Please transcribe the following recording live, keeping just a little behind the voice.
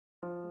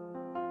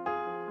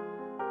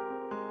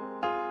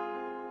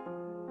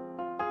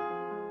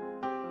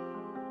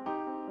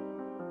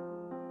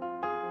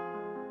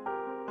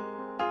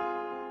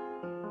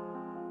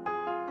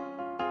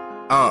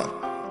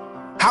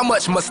How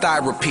much must I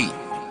repeat?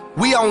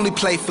 We only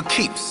play for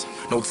keeps.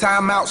 No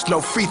timeouts, no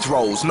free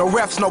throws, no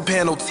refs, no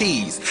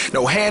penalties,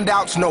 no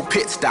handouts, no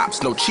pit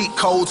stops, no cheat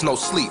codes, no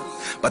sleep.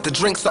 But the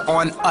drinks are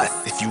on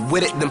us. If you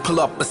with it, then pull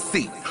up a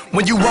seat.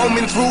 When you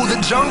roaming through the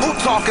jungle,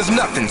 talk is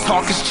nothing,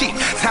 talk is cheap.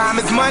 Time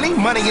is money,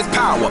 money is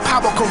power.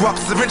 Power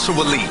corrupts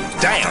eventually.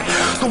 Damn.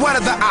 So what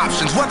are the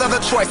options? What are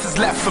the choices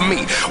left for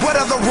me? What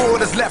other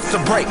road is left to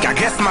break? I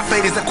guess my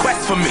fate is a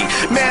quest for me.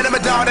 Man, I'm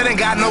a dog that ain't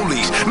got no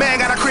leash. Man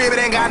got a crib, it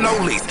ain't got no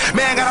lease.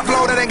 Man got a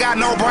flow that ain't got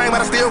no brain, but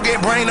I still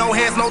get brain, no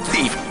hands, no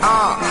teeth.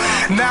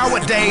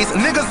 Nowadays,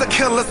 niggas are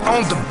killers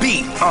on the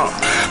beat.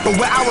 But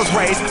where I was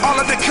raised, all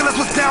of the killers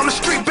was down the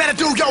street. Better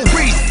do your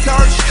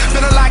research.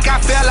 Feeling like I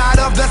fell out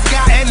of the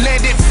sky and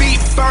landed feet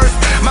first.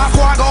 My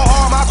squad go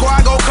hard, my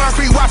squad go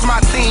concrete. Watch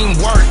my team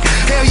work.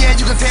 Hell yeah,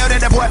 you can tell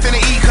that boy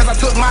finna eat, cause I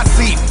took my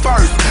seat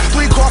first.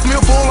 3-course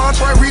meal, full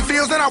entree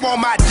refills, and I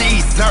want my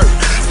dessert.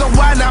 So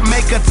why not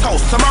make a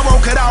toast?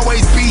 Tomorrow could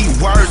always be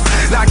worse.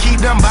 Now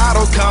keep them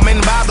bottles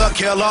coming by the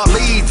killer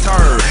lead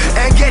turn.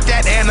 And get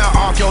that Anna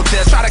off your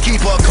chest, try to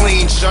keep a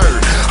clean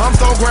shirt. I'm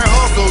so grand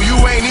hustle, you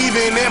ain't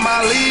even in my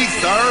league,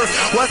 sir.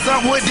 What's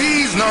up with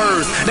these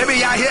nerds? They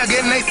be out here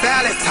getting they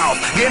salads tossed,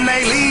 getting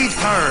they leads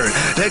turned.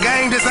 The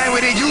game just ain't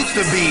what it used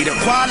to be, the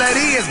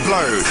quality is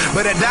blurred.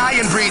 But a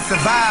dying breed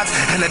survives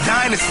and a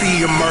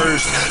dynasty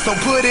emerged. So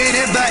put it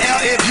in the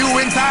L if you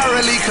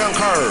entirely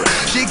concur.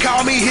 She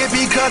called me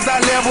hippie cause I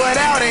live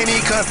without any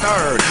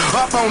concern.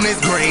 Up on this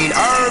green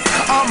earth,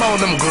 I'm on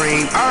them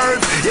green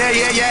earths. Yeah,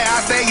 I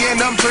stay in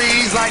them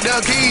trees like the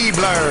key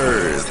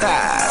blurs.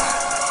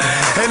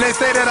 And they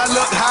say that I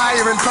look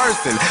higher in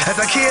person. As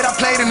a kid I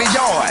played in the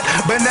yard,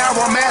 but now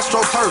I'm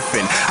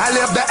astroturfing. I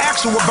live the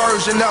actual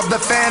version of the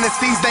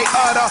fantasies they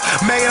utter.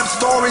 Made up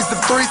stories of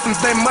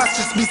threesomes, they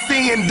must just be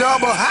seeing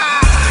double.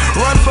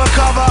 Run for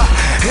cover,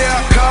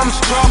 here comes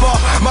trouble.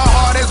 My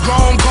heart is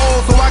grown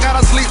cold, so I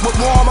gotta sleep with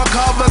warmer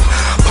covers.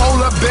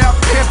 Polar bear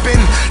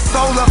pimping,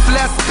 solar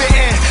flesh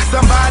spitting.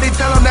 Somebody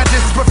tell them that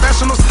this is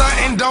professional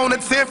stunting, don't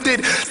attempt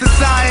it.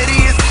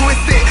 Society is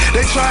twisted,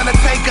 they trying to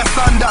take us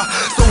under.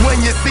 So when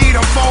you see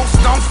them folks,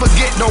 don't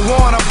forget to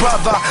warn a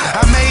brother.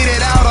 I made it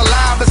out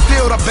alive, but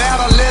still the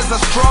battle is a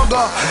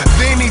struggle.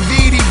 Vini,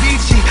 Vidi,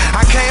 Vici,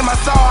 I came, I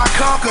saw, I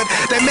conquered.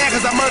 They mad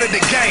cause I murdered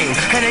the game,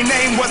 and their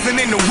name wasn't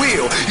in the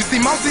wheel. You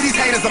see, most of these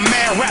haters are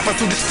mad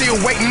rappers who just still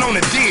waiting on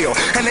a deal.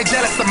 And they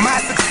jealous of my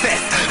success,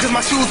 cause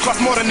my shoes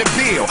cost more than the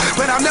bill.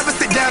 But I'll never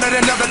sit down at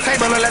another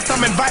table unless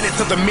I'm invited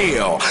to the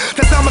meal.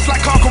 That's almost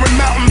like conquering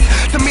mountains.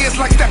 To me it's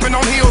like stepping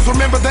on hills.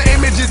 Remember the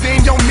images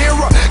in your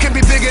mirror can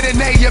be bigger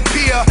than they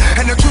appear.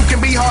 And the truth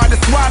can be hard to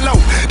swallow,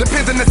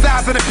 depends on the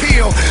size of the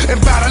pill. And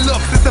by the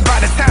looks, it's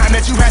about the time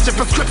that you had your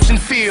prescription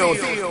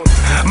filled.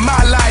 My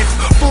life,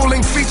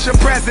 fooling feature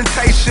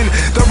presentation.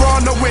 There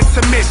are no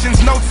intermissions,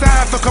 no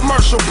time for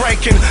commercial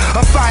breaking.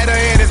 A fighter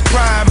in his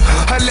prime,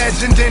 a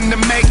legend in the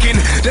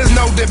making. There's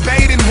no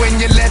debating when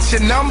you let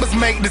your numbers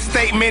make the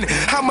statement.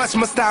 How much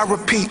must I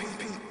repeat?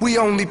 We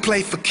only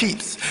play for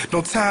keeps.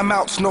 No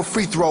timeouts, no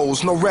free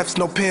throws, no refs,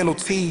 no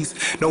penalties,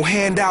 no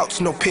handouts,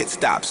 no pit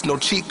stops, no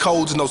cheat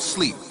codes, no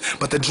sleep.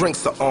 But the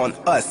drinks are on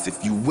us.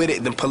 If you with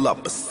it, then pull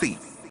up a seat.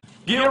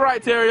 Get it right,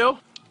 Terrio.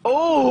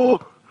 Oh,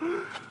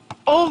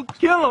 oh,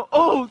 kill him.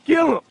 Oh,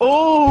 kill him.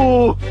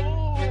 Oh.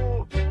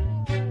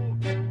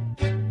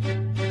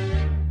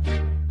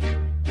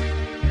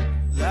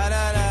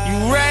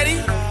 You ready?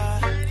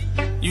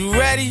 You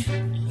ready?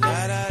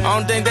 I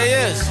don't think they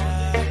is.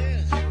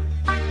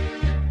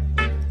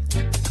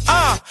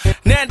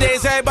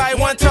 Nowadays everybody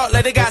want talk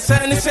like they got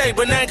something to say,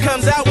 but nothing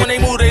comes out when they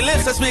move their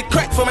lips. I spit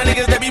crack for my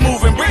niggas that be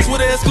moving bricks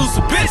with an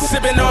exclusive bitch.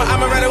 Sippin' on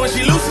I'm a rider when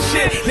she loose and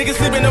shit. Niggas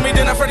sleeping on me,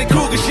 then I Freddy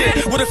Krueger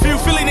shit. With a few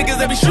Philly niggas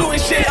that be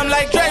shooting shit. I'm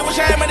like Dre, wish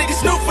I had my niggas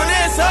Snoop for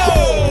this.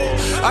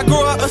 Oh, I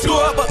grew up a screw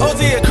up, but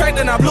OG a crack,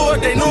 then I blew up.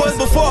 They knew us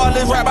before all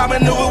this rap. I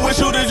maneuver with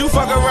shooters. You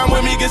fuck around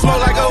with me, get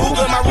smoked like a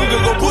hookah. My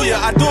Ruger go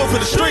booyah. I do it for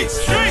the streets.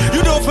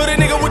 You do it for the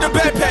nigga with the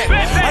backpack.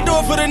 I do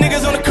it for the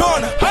niggas on the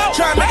corner.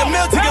 Try and make a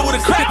meal ticket with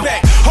a crack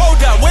pack. Hold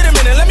up, wait a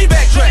minute, let me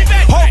backtrack.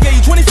 Hope gave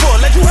you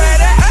 24, let you have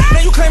that.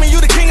 Now you claiming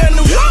you the king of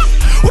New York.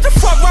 What the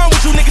fuck wrong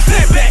with you niggas?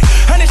 Snap back.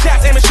 100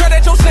 shots aiming straight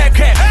at your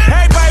Snapchat.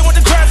 Everybody want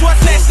the grind, so I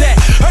snatch that.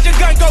 Heard your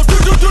gun go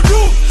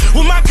do.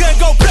 When my gun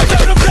go blah.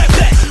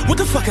 What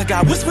the fuck I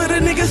got? Whisper to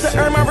niggas to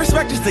earn my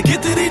respect, just to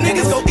get to these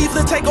niggas. Go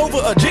either take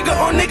over a jigger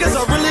on niggas,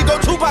 or really go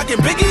Tupac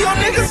and Biggie on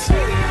niggas.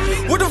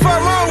 What the fuck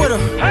wrong with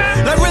them?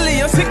 Like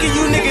really, I'm sick of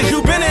you niggas. You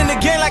been in the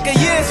game like a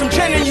year, some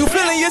training. You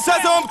feeling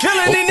yourself, so I'm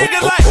killing these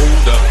niggas like.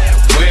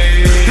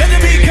 Let the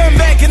beat come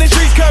back and the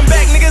streets come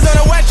back. Niggas on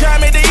the west try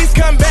make the east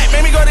come back.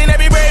 Make me go to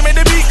every brain, make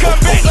the beat come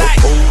back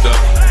like.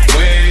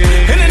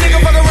 And the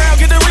nigga fuck around,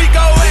 get the Rico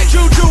at.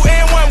 Choo-choo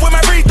and one with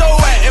my free throw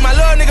at. And my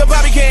little nigga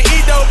Bobby can't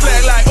eat no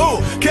black like. Ooh,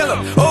 kill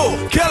him, ooh,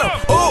 kill him,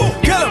 ooh,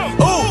 kill him,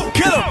 ooh,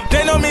 kill him.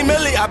 They know me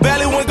Millie, I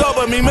barely went go,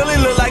 but me Millie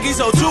look like he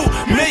sold 2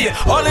 million.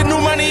 All the new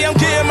money I'm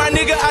getting, my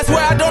nigga, I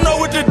swear I don't know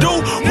what to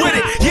do with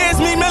it. Yeah,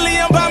 it's me Millie,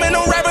 I'm bombing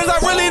on rappers, I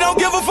really don't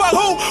give a fuck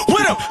who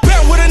with him.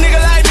 Bound with a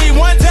nigga like me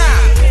one time.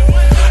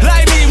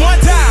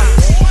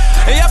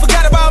 And y'all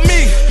forgot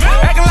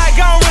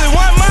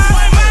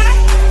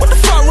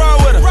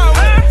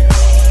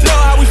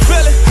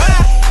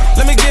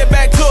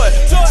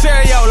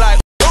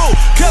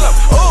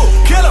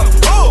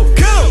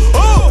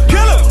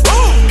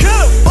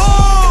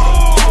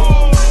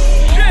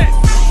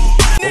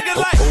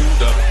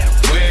hold up,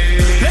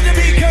 wait. Let the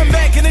beat come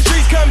back and the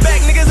streets come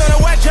back. Niggas on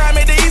the west try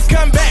make the east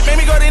come back. Make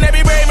me go to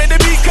every brain, make the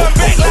beat come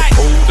back like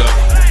hold up,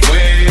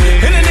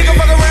 wait. And the nigga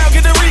fuck around,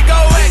 get the Rico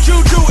at.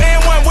 Choo-choo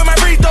and one with my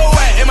free throw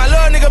at. And my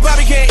little nigga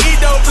Bobby can't eat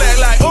no flag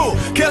like ooh,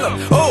 kill him,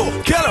 ooh,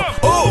 kill him,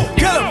 ooh,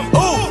 kill him,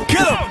 ooh,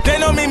 kill him. They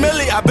know me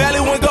Millie, I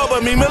barely went go,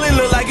 but me Millie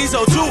look like he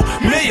sold 2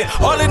 million.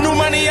 All the new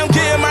money I'm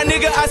getting, my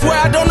nigga, I swear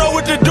I don't know.